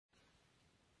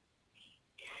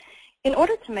In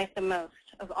order to make the most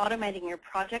of automating your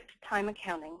project time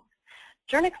accounting,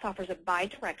 Journyx offers a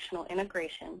bi-directional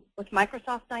integration with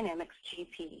Microsoft Dynamics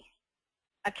GP.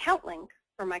 AccountLink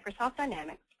for Microsoft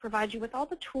Dynamics provides you with all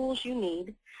the tools you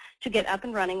need to get up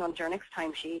and running on Journyx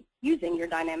Timesheet using your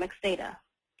Dynamics data.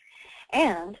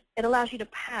 And it allows you to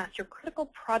pass your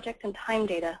critical project and time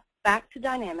data back to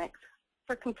Dynamics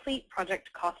for complete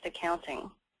project cost accounting.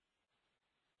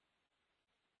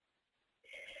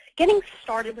 Getting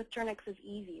started with Journyx is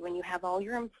easy when you have all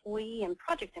your employee and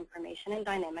project information in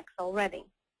Dynamics already.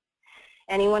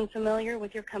 Anyone familiar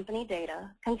with your company data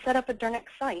can set up a Journyx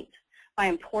site by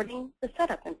importing the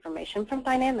setup information from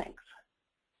Dynamics.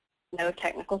 No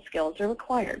technical skills are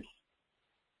required.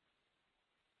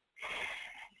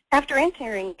 After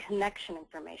entering connection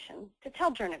information to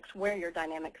tell Journyx where your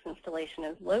Dynamics installation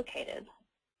is located,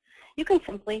 you can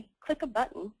simply click a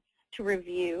button to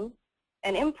review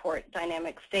and import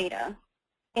Dynamics data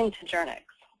into Journyx.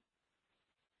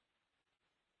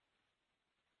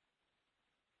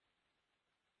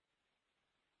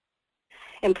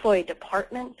 Employee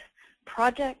department,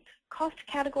 project, cost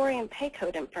category, and pay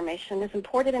code information is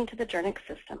imported into the Journyx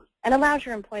system and allows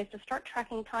your employees to start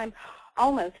tracking time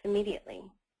almost immediately.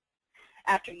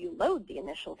 After you load the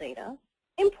initial data,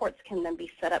 imports can then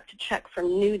be set up to check for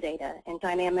new data in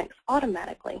Dynamics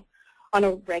automatically on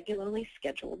a regularly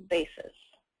scheduled basis.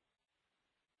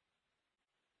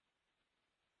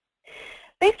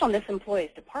 Based on this employee's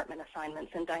department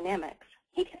assignments in Dynamics,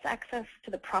 he gets access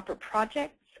to the proper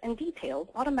projects and details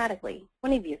automatically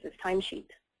when he views his timesheet.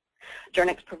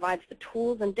 Journyx provides the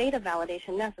tools and data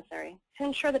validation necessary to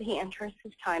ensure that he enters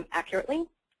his time accurately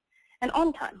and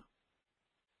on time.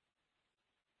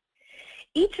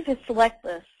 Each of his select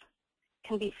lists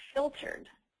can be filtered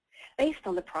based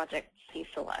on the projects he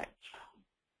selects.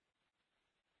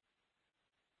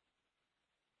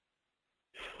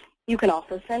 You can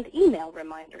also send email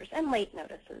reminders and late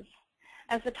notices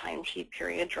as the timesheet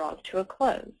period draws to a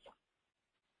close.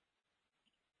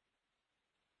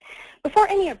 Before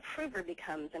any approver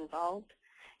becomes involved,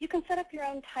 you can set up your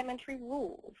own time entry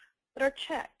rules that are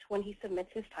checked when he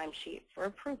submits his timesheet for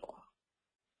approval.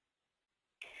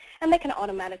 And they can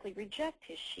automatically reject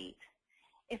his sheet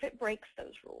if it breaks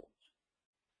those rules.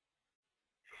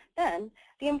 Then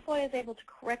the employee is able to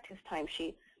correct his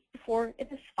timesheet before it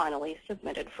is finally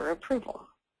submitted for approval.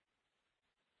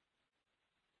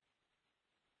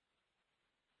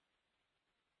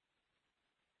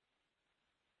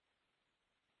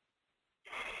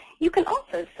 You can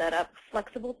also set up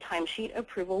flexible timesheet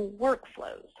approval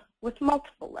workflows with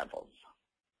multiple levels.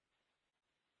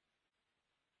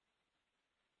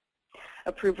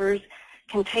 Approvers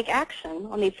can take action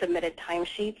on these submitted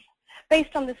timesheets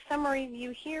based on the summary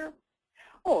view here,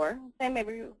 or they may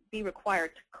be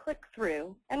required to click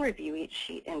through and review each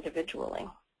sheet individually.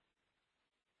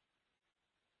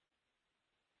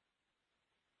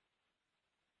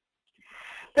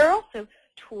 There are also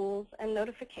tools and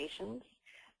notifications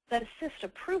that assist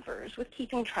approvers with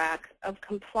keeping track of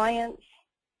compliance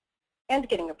and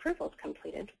getting approvals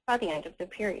completed by the end of the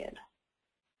period.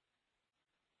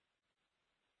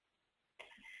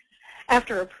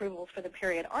 After approvals for the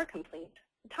period are complete,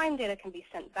 the time data can be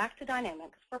sent back to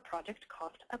Dynamics for project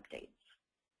cost updates.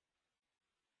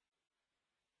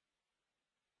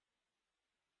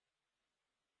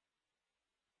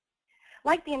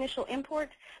 Like the initial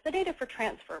import, the data for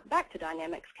transfer back to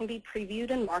Dynamics can be previewed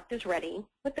and marked as ready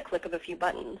with the click of a few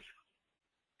buttons.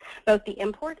 Both the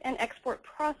import and export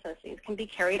processes can be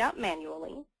carried out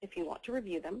manually if you want to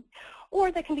review them,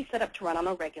 or they can be set up to run on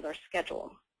a regular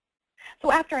schedule.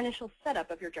 So after initial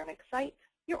setup of your Journyx site,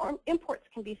 your imports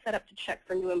can be set up to check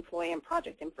for new employee and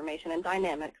project information in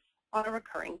Dynamics on a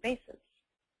recurring basis.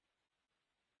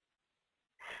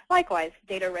 Likewise,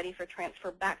 data ready for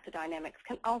transfer back to Dynamics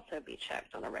can also be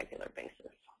checked on a regular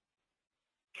basis.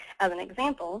 As an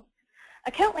example,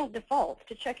 AccountLink defaults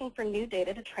to checking for new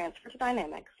data to transfer to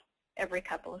Dynamics every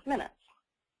couple of minutes.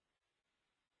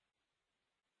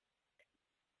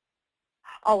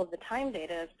 All of the time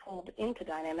data is pulled into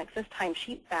Dynamics as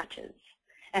timesheet batches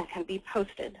and can be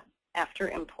posted after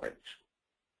imports.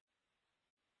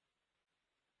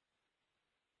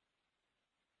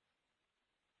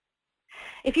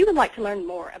 If you would like to learn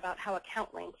more about how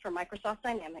AccountLink for Microsoft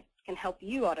Dynamics can help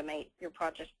you automate your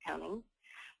project accounting,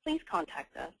 please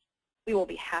contact us. We will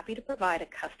be happy to provide a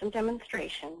custom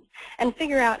demonstration and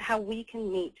figure out how we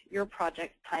can meet your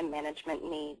project time management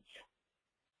needs.